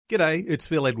G'day, it's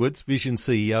Phil Edwards, Vision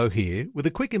CEO here, with a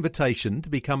quick invitation to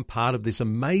become part of this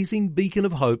amazing beacon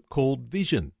of hope called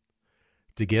Vision.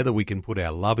 Together we can put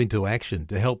our love into action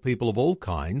to help people of all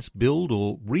kinds build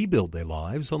or rebuild their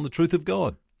lives on the truth of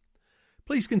God.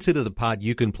 Please consider the part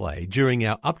you can play during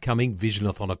our upcoming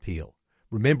Visionathon appeal,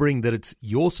 remembering that it's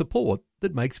your support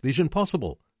that makes Vision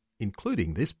possible,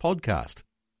 including this podcast.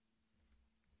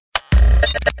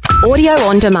 Audio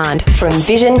on demand from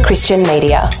Vision Christian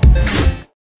Media.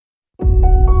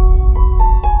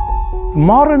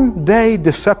 Modern day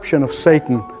deception of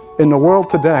Satan in the world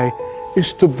today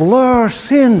is to blur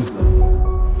sin.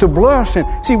 To blur sin.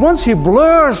 See, once he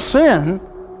blurs sin,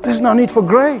 there's no need for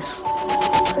grace.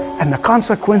 And the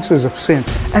consequences of sin,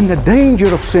 and the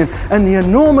danger of sin, and the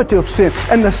enormity of sin,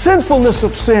 and the sinfulness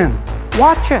of sin.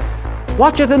 Watch it.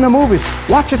 Watch it in the movies.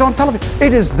 Watch it on television.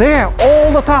 It is there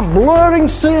all the time, blurring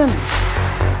sin.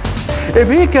 If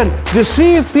he can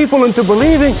deceive people into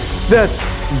believing that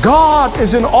God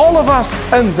is in all of us,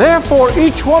 and therefore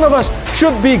each one of us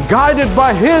should be guided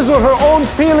by his or her own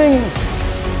feelings,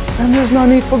 then there's no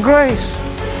need for grace.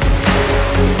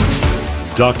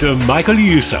 Dr. Michael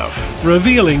Youssef,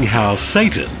 revealing how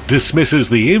Satan dismisses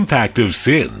the impact of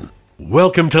sin.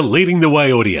 Welcome to Leading the Way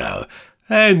Audio,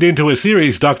 and into a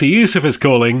series Dr. Youssef is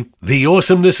calling The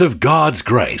Awesomeness of God's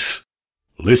Grace.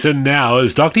 Listen now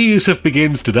as Dr. Youssef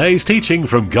begins today's teaching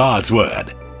from God's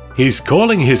Word. He's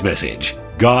calling his message,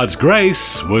 God's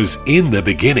Grace Was in the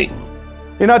Beginning.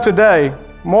 You know, today,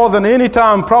 more than any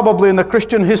time probably in the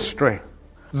Christian history,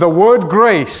 the word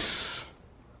grace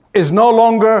is no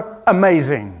longer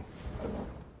amazing.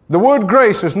 The word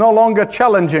grace is no longer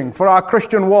challenging for our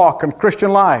Christian walk and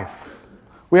Christian life.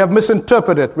 We have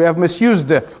misinterpreted it. We have misused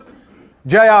it.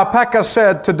 J.I. Packer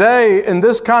said, today, in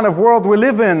this kind of world we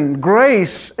live in,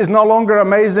 grace is no longer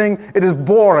amazing, it is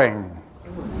boring.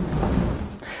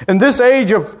 In this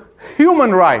age of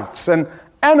human rights and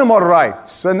animal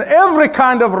rights and every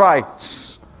kind of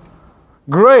rights,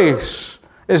 grace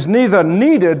is neither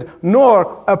needed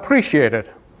nor appreciated.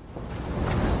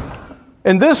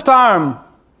 In this time,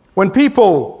 when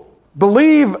people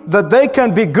believe that they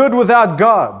can be good without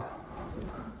God,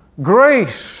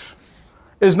 grace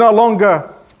is no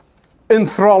longer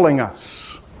enthralling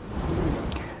us.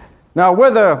 Now,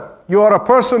 whether you are a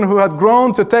person who had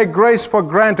grown to take grace for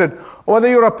granted, or whether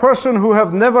you're a person who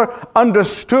have never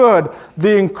understood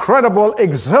the incredible,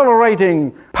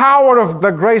 exhilarating power of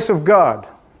the grace of God,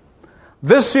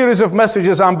 this series of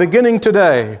messages I'm beginning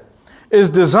today is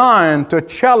designed to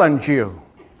challenge you.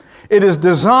 It is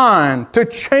designed to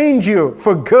change you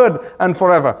for good and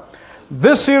forever.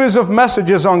 This series of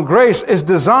messages on grace is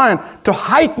designed to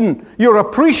heighten your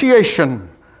appreciation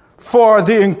for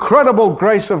the incredible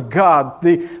grace of God,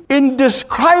 the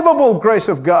indescribable grace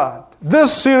of God.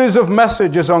 This series of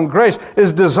messages on grace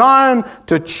is designed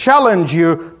to challenge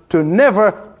you to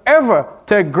never, ever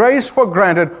take grace for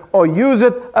granted or use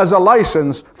it as a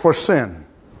license for sin.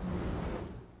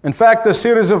 In fact, the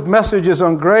series of messages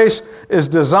on grace is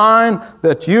designed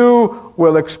that you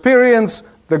will experience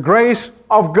the grace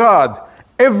of God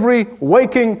every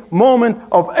waking moment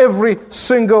of every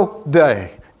single day.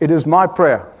 It is my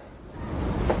prayer.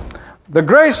 The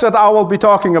grace that I will be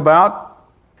talking about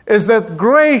is that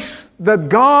grace that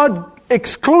God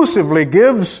exclusively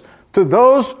gives to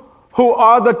those who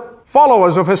are the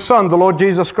followers of His Son, the Lord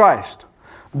Jesus Christ.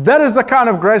 That is the kind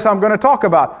of grace I'm going to talk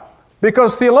about.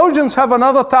 Because theologians have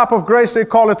another type of grace, they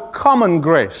call it common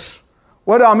grace.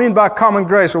 What do I mean by common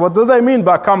grace? Or what do they mean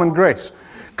by common grace?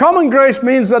 Common grace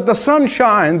means that the sun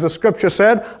shines, the Scripture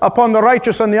said, upon the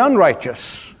righteous and the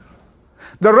unrighteous.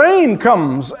 The rain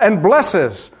comes and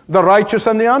blesses the righteous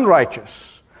and the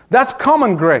unrighteous. That's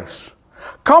common grace.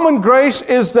 Common grace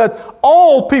is that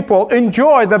all people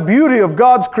enjoy the beauty of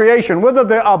God's creation, whether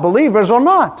they are believers or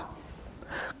not.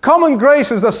 Common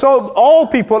grace is that so all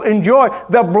people enjoy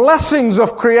the blessings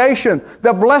of creation,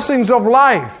 the blessings of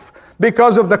life,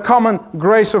 because of the common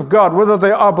grace of God, whether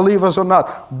they are believers or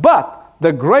not. But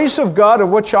the grace of God of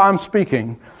which I'm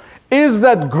speaking is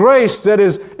that grace that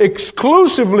is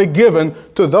exclusively given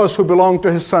to those who belong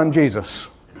to His Son Jesus.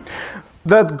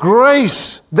 That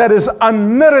grace that is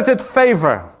unmerited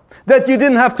favor, that you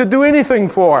didn't have to do anything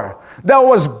for, that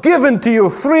was given to you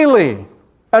freely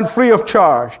and free of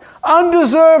charge.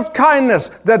 Undeserved kindness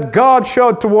that God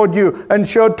showed toward you and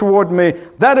showed toward me.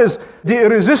 That is the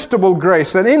irresistible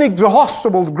grace and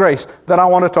inexhaustible grace that I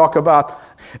want to talk about.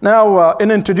 Now,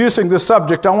 in introducing this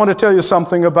subject, I want to tell you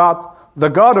something about the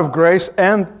God of grace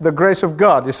and the grace of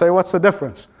God. You say, what's the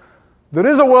difference? There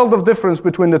is a world of difference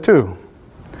between the two.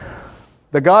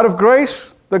 The God of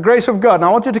grace, the grace of God. Now,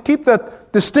 I want you to keep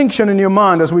that distinction in your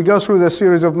mind as we go through this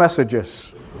series of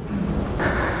messages.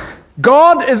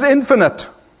 God is infinite.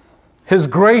 His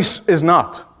grace is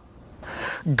not.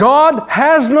 God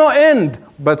has no end,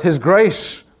 but His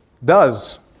grace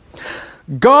does.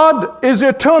 God is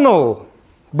eternal,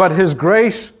 but His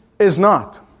grace is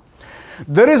not.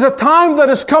 There is a time that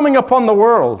is coming upon the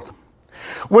world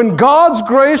when God's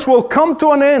grace will come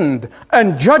to an end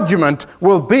and judgment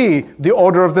will be the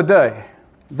order of the day.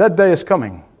 That day is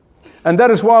coming. And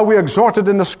that is why we exhorted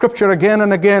in the Scripture again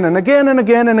and again and again and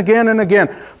again and again and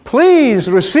again. Please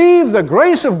receive the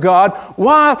grace of God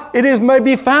while it may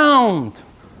be found.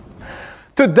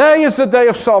 Today is the day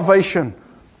of salvation.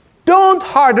 Don't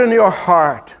harden your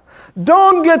heart.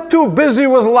 Don't get too busy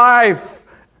with life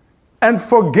and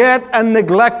forget and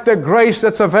neglect the grace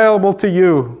that's available to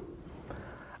you.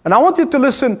 And I want you to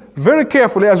listen very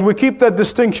carefully as we keep that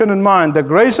distinction in mind. The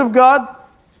grace of God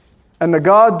and the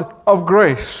God of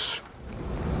grace.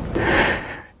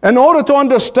 In order to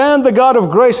understand the God of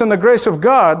grace and the grace of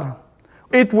God,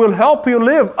 it will help you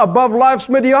live above life's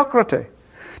mediocrity.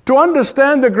 To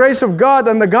understand the grace of God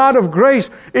and the God of grace,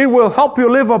 it will help you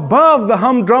live above the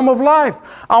humdrum of life.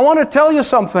 I want to tell you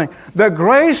something. The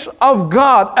grace of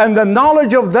God and the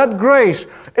knowledge of that grace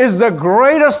is the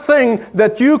greatest thing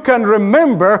that you can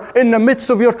remember in the midst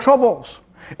of your troubles.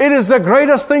 It is the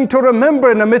greatest thing to remember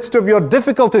in the midst of your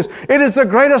difficulties. It is the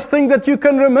greatest thing that you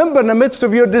can remember in the midst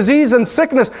of your disease and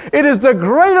sickness. It is the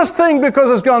greatest thing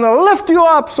because it's going to lift you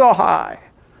up so high.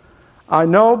 I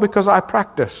know because I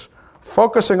practice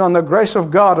focusing on the grace of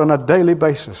God on a daily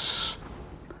basis.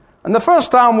 And the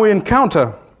first time we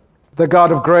encounter the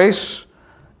God of grace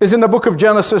is in the book of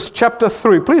Genesis chapter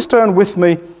 3. Please turn with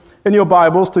me in your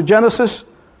Bibles to Genesis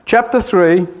chapter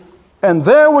 3. And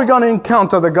there we're going to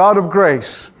encounter the God of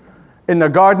grace in the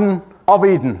Garden of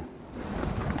Eden.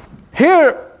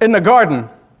 Here in the garden,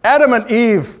 Adam and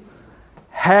Eve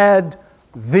had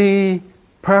the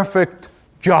perfect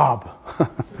job.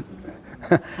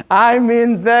 I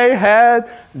mean, they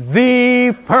had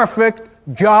the perfect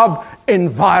job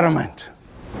environment.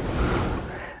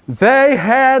 They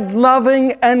had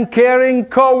loving and caring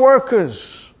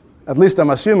co-workers. At least I'm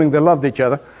assuming they loved each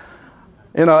other.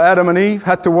 You know, Adam and Eve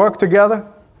had to work together.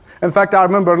 In fact, I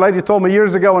remember a lady told me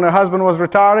years ago when her husband was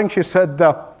retiring, she said,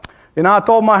 I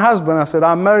told my husband, I said,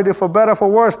 I married you for better, for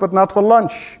worse, but not for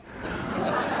lunch.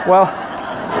 Well,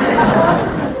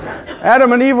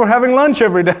 Adam and Eve were having lunch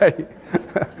every day.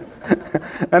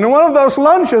 And in one of those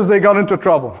lunches, they got into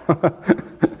trouble.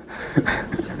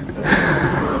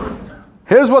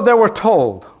 Here's what they were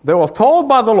told. They were told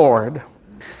by the Lord,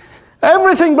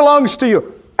 everything belongs to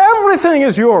you. Everything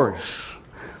is yours.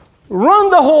 Run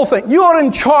the whole thing. You are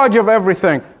in charge of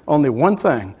everything. Only one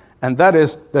thing, and that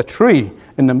is the tree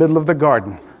in the middle of the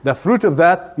garden. The fruit of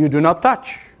that you do not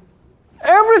touch.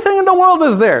 Everything in the world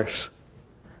is theirs,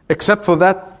 except for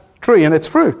that tree and its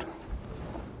fruit.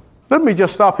 Let me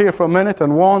just stop here for a minute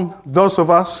and warn those of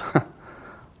us,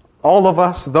 all of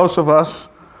us, those of us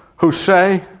who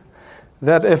say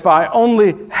that if I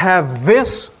only have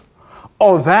this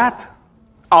or that,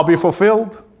 I'll be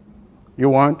fulfilled. You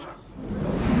won't.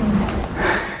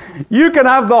 You can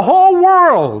have the whole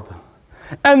world,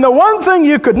 and the one thing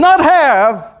you could not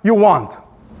have, you want.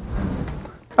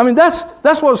 I mean, that's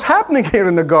what's happening here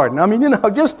in the garden. I mean,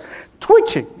 just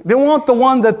twitching. They want the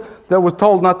one that they were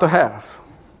told not to have.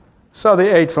 So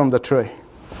they ate from the tree.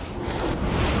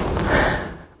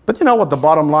 But you know what the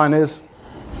bottom line is?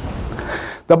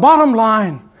 The bottom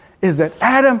line is that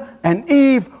Adam and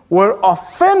Eve were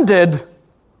offended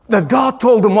that God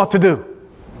told them what to do.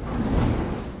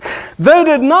 They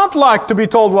did not like to be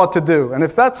told what to do. And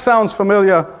if that sounds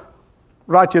familiar,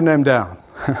 write your name down.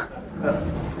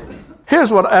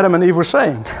 Here's what Adam and Eve were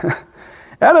saying.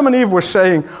 Adam and Eve were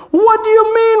saying, what do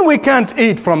you mean we can't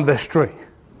eat from this tree?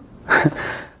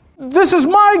 This is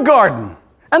my garden,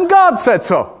 and God said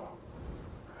so.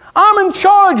 I'm in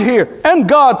charge here, and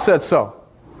God said so.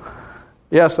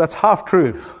 Yes, that's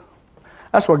half-truth.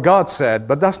 That's what God said,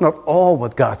 but that's not all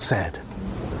what God said.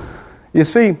 You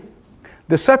see,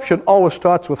 deception always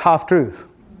starts with half-truth.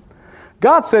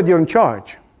 God said you're in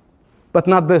charge, but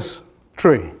not this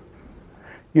tree.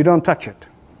 You don't touch it.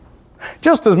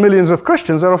 Just as millions of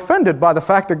Christians are offended by the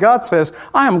fact that God says,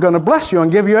 I am going to bless you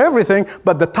and give you everything,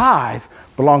 but the tithe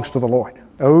belongs to the Lord.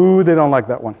 Oh, they don't like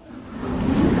that one.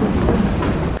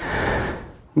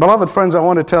 Beloved friends, I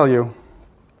want to tell you,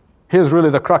 here's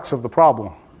really the crux of the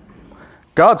problem.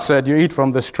 God said you eat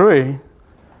from this tree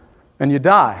and you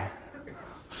die.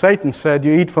 Satan said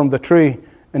you eat from the tree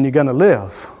and you're going to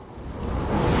live.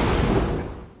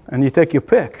 And you take your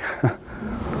pick.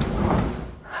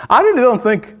 I really don't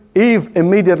think Eve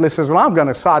immediately says, well, I'm going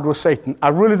to side with Satan. I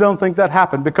really don't think that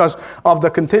happened because of the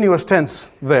continuous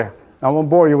tense there. I won't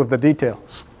bore you with the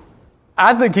details.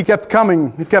 I think he kept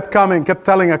coming, kept telling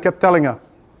her.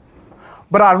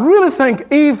 But I really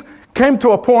think Eve came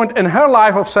to a point in her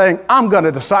life of saying, I'm going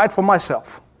to decide for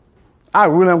myself. I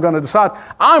really am going to decide.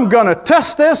 I'm going to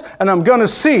test this, and I'm going to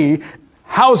see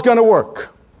how it's going to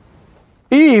work.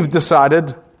 Eve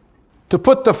decided to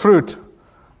put the fruit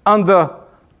under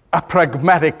a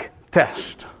pragmatic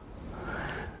test.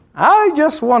 I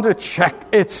just want to check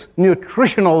its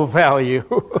nutritional value.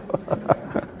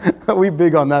 Are we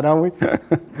big on that, aren't we?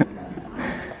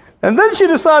 And then she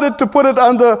decided to put it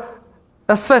under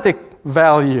aesthetic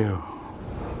value.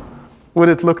 Would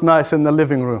it look nice in the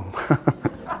living room?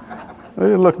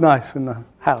 Would it look nice in the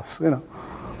house,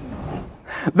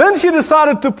 Then she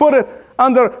decided to put it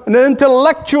under an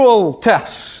intellectual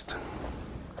test.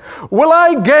 Will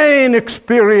I gain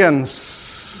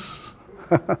experience?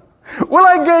 Will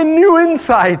I gain new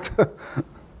insight?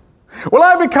 Will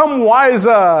I become wiser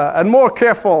and more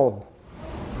careful?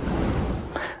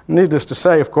 Needless to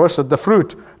say, of course, that the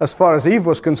fruit, as far as Eve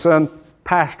was concerned,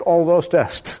 passed all those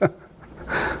tests.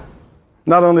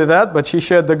 Not only that, but she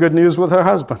shared the good news with her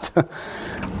husband.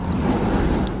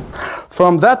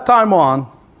 From that time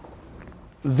on,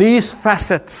 these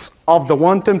facets of the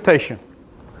one temptation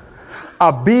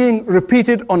are being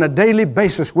repeated on a daily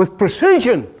basis with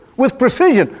precision,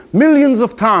 millions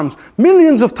of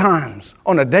times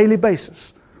on a daily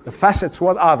basis. The facets,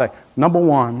 what are they? Number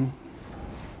one,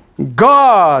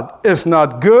 God is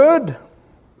not good.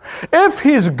 If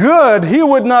He's good, He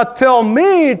would not tell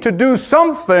me to do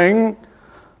something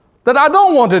that I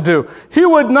don't want to do. He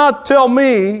would not tell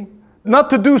me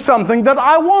not to do something that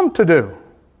I want to do.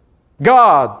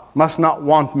 God must not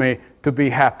want me to be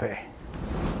happy.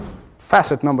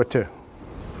 Facet number two.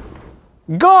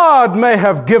 God may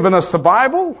have given us the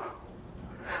Bible,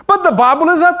 but the Bible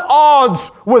is at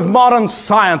odds with modern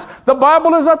science. The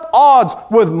Bible is at odds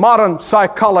with modern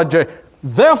psychology.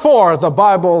 Therefore, the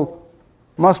Bible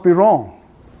must be wrong.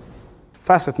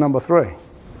 Facet number three.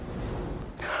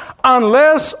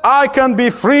 Unless I can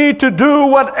be free to do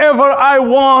whatever I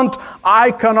want, I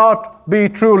cannot be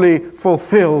truly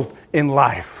fulfilled in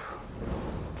life.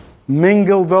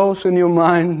 Mingle those in your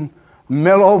mind,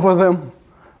 mill over them,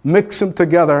 mix them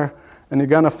together, and you're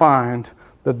going to find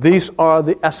that these are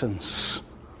the essence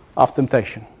of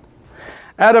temptation.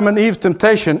 Adam and Eve's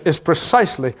temptation is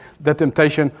precisely the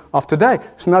temptation of today.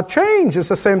 It's not changed. It's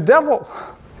the same devil.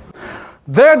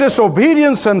 Their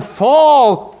disobedience and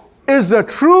fall is the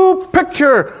true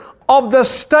picture of the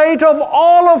state of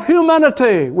all of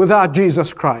humanity without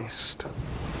Jesus Christ.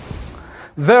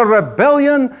 Their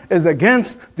rebellion is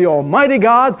against the Almighty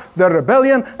God. Their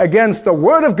rebellion against the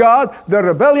Word of God. Their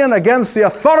rebellion against the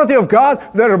authority of God.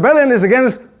 Their rebellion is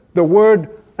against the Word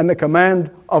and the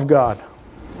command of God.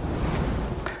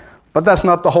 But that's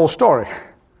not the whole story.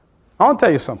 I want to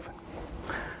tell you something.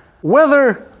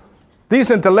 Whether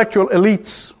these intellectual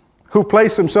elites who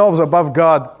place themselves above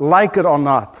God like it or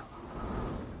not,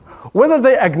 whether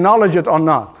they acknowledge it or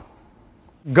not,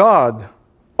 God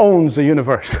owns the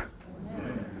universe.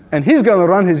 And He's going to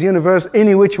run His universe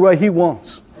any which way He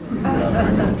wants.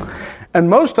 And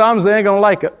most times they ain't going to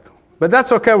like it. But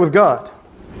that's okay with God.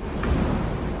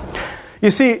 You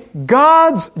see,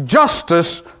 God's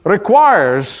justice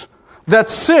requires that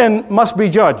sin must be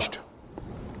judged.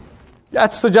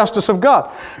 That's the justice of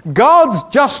God. God's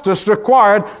justice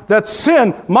required that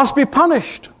sin must be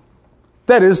punished.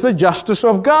 That is the justice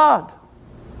of God.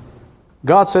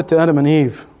 God said to Adam and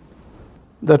Eve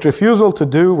that refusal to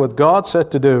do what God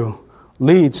said to do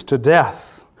leads to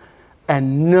death.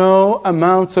 And no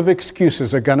amounts of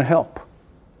excuses are going to help.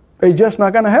 They're just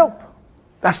not going to help.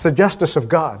 That's the justice of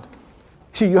God.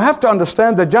 See, you have to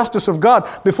understand the justice of God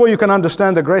before you can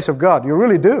understand the grace of God. You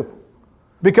really do.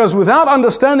 Because without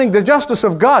understanding the justice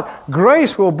of God,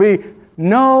 grace will be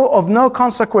of no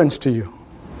consequence to you.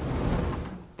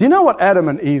 Do you know what Adam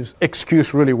and Eve's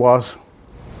excuse really was?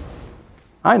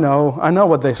 I know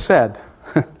what they said.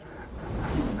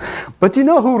 But do you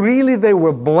know who really they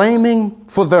were blaming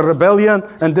for their rebellion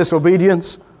and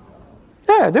disobedience?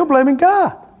 Yeah, they were blaming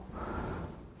God.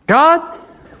 God,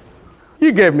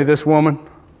 you gave me this woman.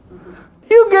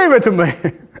 You gave it to me.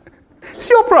 It's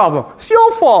your problem. It's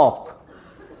your fault.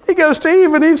 He goes to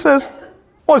Eve and Eve says,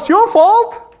 well, it's your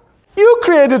fault. You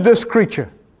created this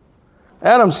creature.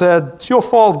 Adam said, it's your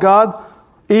fault, God.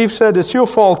 Eve said, it's your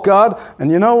fault, God. And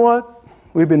you know what?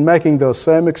 We've been making those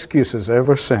same excuses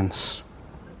ever since.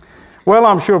 Well,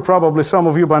 I'm sure probably some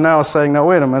of you by now are saying, now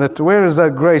wait a minute, where is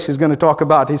that grace he's going to talk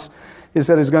about? He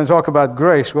said he's going to talk about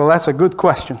grace. Well, that's a good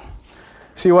question.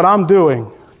 See, what I'm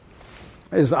doing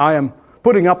is I am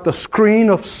putting up the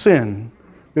screen of sin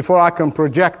before I can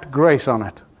project grace on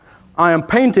it. I am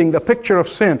painting the picture of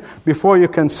sin before you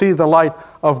can see the light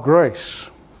of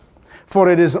grace. For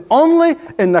it is only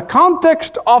in the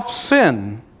context of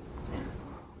sin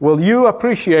will you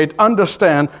appreciate,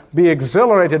 understand, be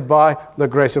exhilarated by the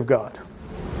grace of God.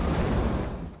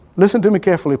 Listen to me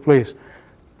carefully, please.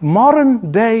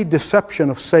 Modern day deception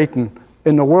of Satan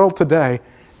in the world today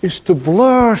is to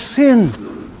blur sin.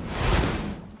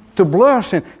 To blur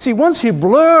sin. See, once he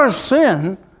blurs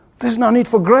sin, there's no need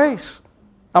for grace.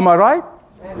 Am I right?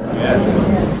 Yes.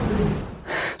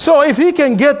 So if he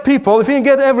can get people, if he can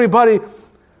get everybody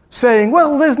saying,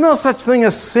 well, there's no such thing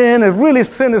as sin. If really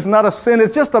sin is not a sin,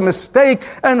 it's just a mistake.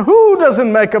 And who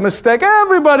doesn't make a mistake?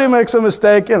 Everybody makes a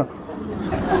mistake, you know.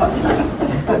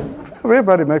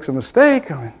 Everybody makes a mistake.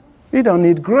 I mean, you don't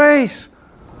need grace.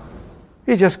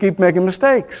 You just keep making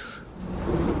mistakes.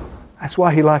 That's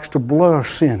why he likes to blur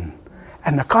sin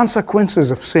and the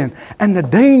consequences of sin and the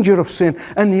danger of sin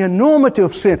and the enormity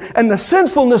of sin and the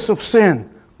sinfulness of sin.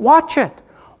 Watch it.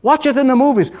 Watch it in the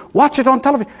movies. Watch it on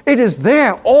television. It is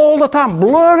there all the time,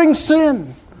 blurring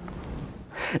sin.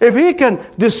 If he can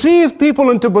deceive people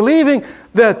into believing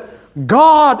that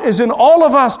God is in all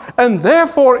of us, and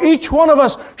therefore each one of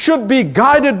us should be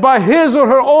guided by his or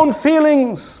her own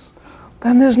feelings,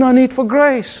 then there's no need for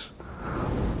grace.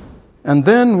 And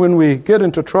then when we get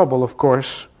into trouble, of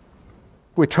course,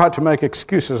 we try to make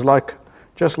excuses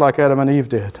just like Adam and Eve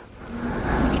did.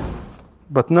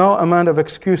 But no amount of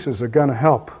excuses are going to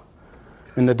help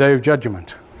in the day of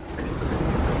judgment.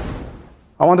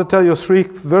 I want to tell you 3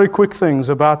 very quick things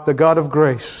about the God of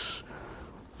grace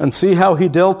and see how he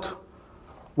dealt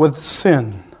with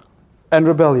sin and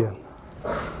rebellion.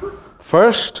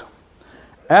 First,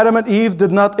 Adam and Eve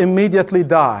did not immediately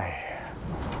die.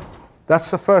 That's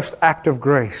the first act of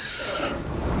grace.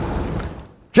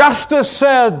 Justice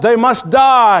said they must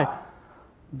die.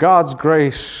 God's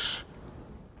grace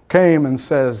came and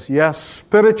says, yes,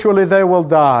 spiritually they will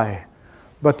die,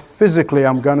 but physically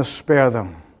I'm going to spare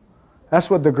them. That's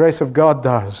what the grace of God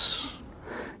does.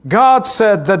 God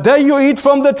said, the day you eat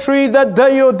from the tree, that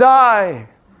day you die.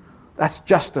 That's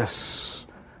justice.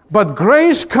 But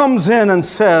grace comes in and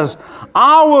says,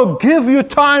 I will give you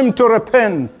time to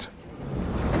repent.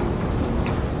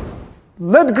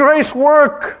 Let grace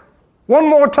work one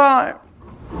more time.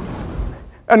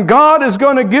 And God is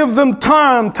going to give them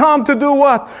time. Time to do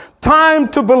what? Time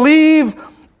to believe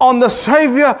on the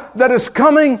Savior that is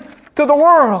coming to the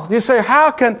world. You say,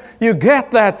 how can you get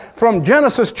that from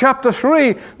Genesis chapter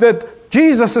 3 that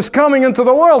Jesus is coming into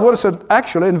the world? What is it?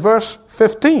 Actually, in verse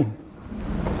 15.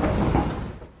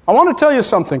 I want to tell you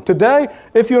something. Today,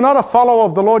 if you're not a follower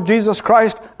of the Lord Jesus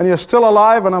Christ and you're still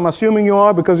alive, and I'm assuming you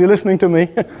are because you're listening to me,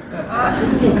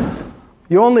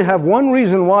 you only have one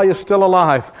reason why you're still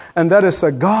alive, and that is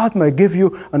that God may give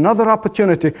you another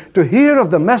opportunity to hear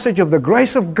of the message of the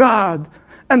grace of God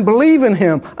and believe in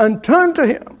Him and turn to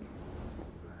Him.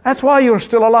 That's why you're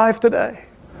still alive today.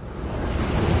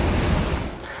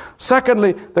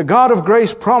 Secondly, the God of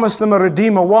grace promised them a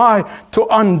Redeemer. Why? To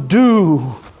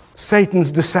undo Satan's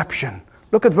deception.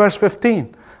 Look at verse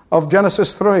 15 of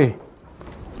Genesis 3.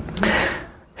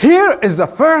 Here is the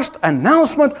first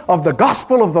announcement of the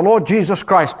gospel of the Lord Jesus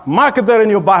Christ. Mark it there in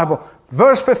your Bible.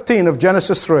 Verse 15 of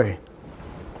Genesis 3.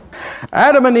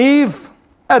 Adam and Eve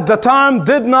at the time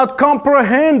did not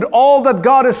comprehend all that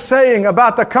God is saying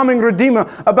about the coming Redeemer,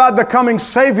 about the coming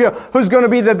Savior who's going to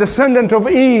be the descendant of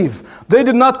Eve. They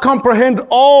did not comprehend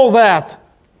all that,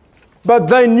 but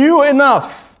they knew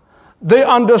enough. They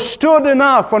understood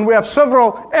enough, and we have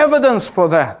several evidence for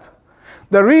that.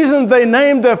 The reason they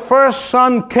named their first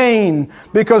son Cain,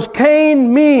 because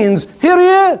Cain means, here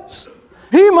he is.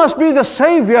 He must be the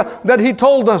Savior that he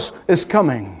told us is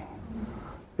coming.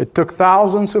 It took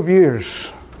thousands of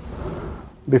years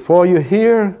before you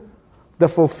hear the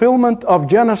fulfillment of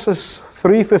Genesis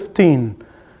 3:15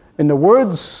 in the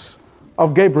words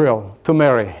of Gabriel to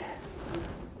Mary.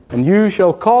 And you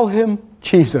shall call him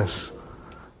Jesus,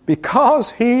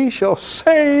 because he shall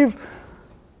save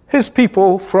his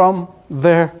people from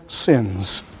their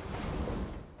sins.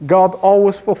 God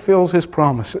always fulfills his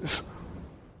promises,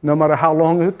 no matter how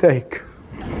long it take.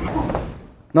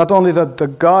 Not only that the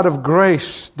God of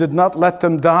grace did not let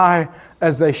them die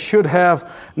as they should have,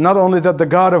 not only that the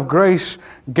God of grace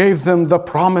gave them the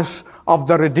promise of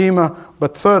the Redeemer,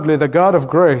 but thirdly, the God of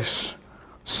grace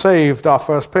saved our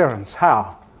first parents.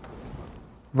 How?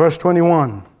 Verse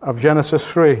 21 of Genesis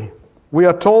 3. We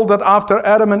are told that after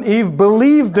Adam and Eve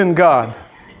believed in God,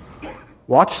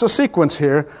 watch the sequence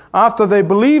here. After they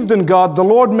believed in God, the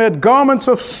Lord made garments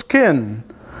of skin,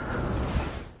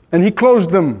 and He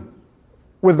clothed them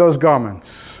with those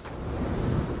garments.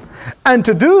 And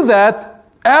to do that,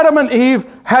 Adam and Eve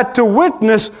had to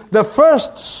witness the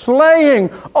first slaying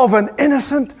of an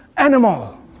innocent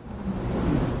animal.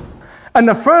 And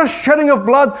the first shedding of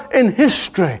blood in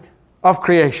history of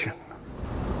creation.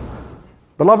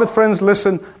 Beloved friends,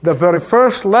 listen, the very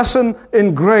first lesson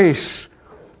in grace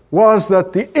was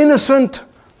that the innocent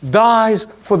dies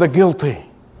for the guilty.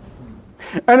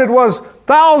 And it was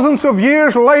thousands of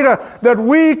years later that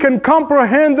we can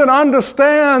comprehend and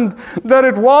understand that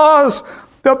it was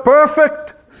the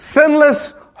perfect,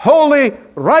 sinless, holy,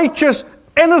 righteous,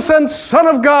 innocent Son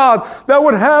of God that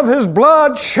would have His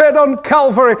blood shed on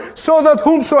Calvary so that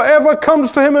whomsoever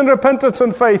comes to Him in repentance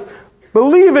and faith,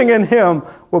 believing in Him,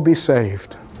 will be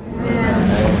saved.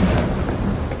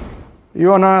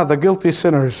 You and I are the guilty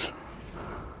sinners,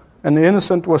 and the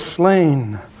innocent was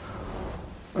slain.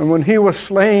 And when He was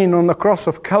slain on the cross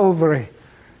of Calvary,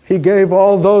 He gave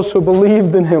all those who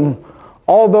believed in Him,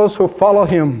 all those who follow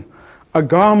Him, a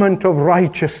garment of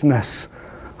righteousness.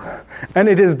 And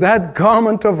it is that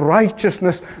garment of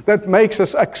righteousness that makes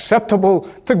us acceptable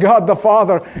to God the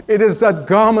Father. It is that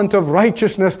garment of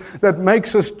righteousness that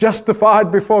makes us justified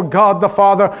before God the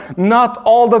Father. Not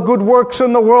all the good works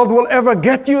in the world will ever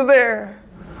get you there.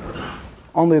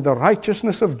 Only the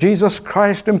righteousness of Jesus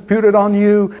Christ imputed on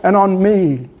you and on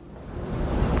me.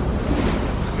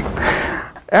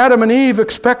 Adam and Eve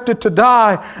expected to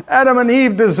die. Adam and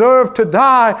Eve deserved to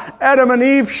die. Adam and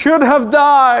Eve should have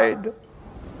died.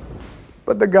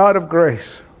 But the God of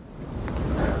grace,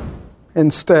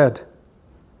 instead,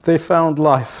 they found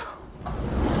life.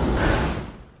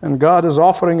 And God is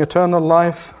offering eternal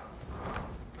life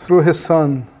through His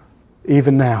Son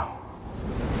even now.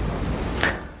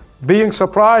 Being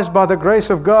surprised by the grace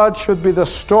of God should be the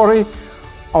story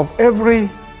of every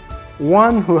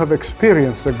one who have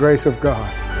experienced the grace of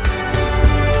God.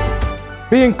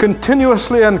 Being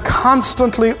continuously and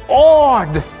constantly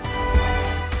awed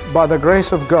by the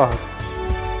grace of God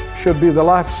should be the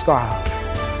lifestyle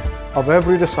of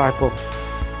every disciple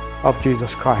of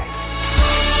Jesus Christ.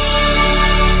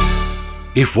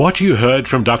 If what you heard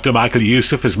from Dr. Michael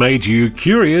Youssef has made you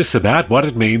curious about what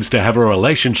it means to have a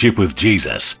relationship with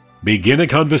Jesus, begin a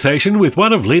conversation with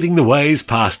one of Leading the Way's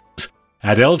pastors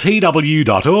at ltw.org/Jesus.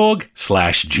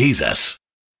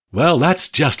 Well, that's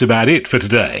just about it for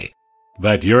today.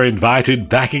 But you're invited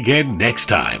back again next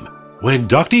time, when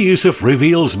Dr. Youssef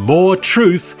reveals more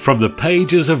truth from the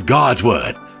pages of God's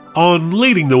Word on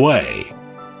Leading the Way.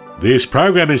 This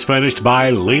program is furnished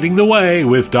by Leading the Way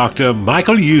with Dr.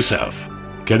 Michael Youssef.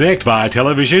 Connect via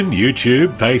television,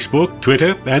 YouTube, Facebook,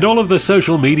 Twitter, and all of the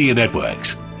social media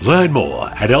networks. Learn more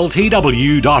at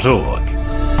ltw.org.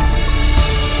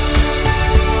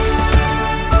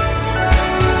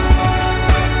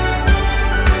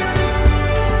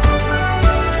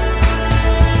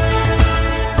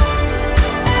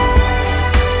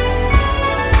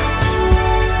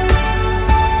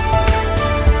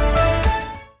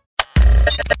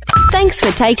 Thanks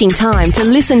for taking time to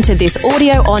listen to this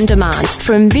audio on demand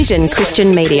from Vision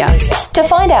Christian Media. To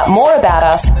find out more about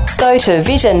us, go to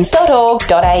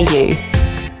vision.org.au.